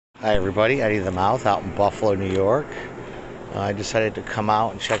Hi everybody, Eddie the Mouth out in Buffalo, New York. I decided to come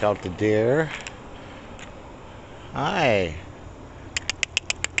out and check out the deer. Hi.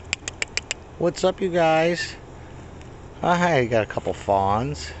 What's up you guys? Hi, got a couple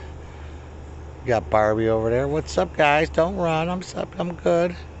fawns. Got Barbie over there. What's up guys? Don't run, I'm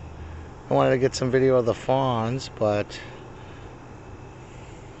good. I wanted to get some video of the fawns, but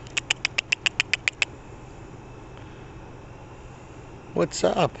what's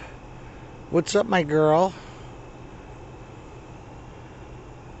up? What's up my girl?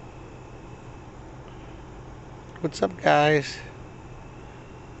 What's up guys?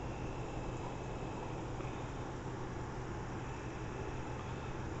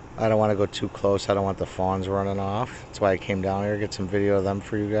 I don't want to go too close. I don't want the fawns running off. That's why I came down here to get some video of them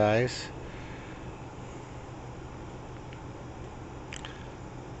for you guys.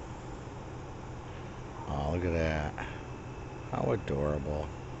 Oh, look at that. How adorable.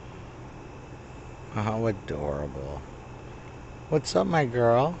 How adorable. What's up, my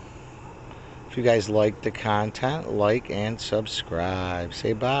girl? If you guys like the content, like and subscribe.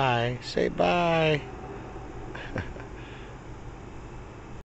 Say bye. Say bye.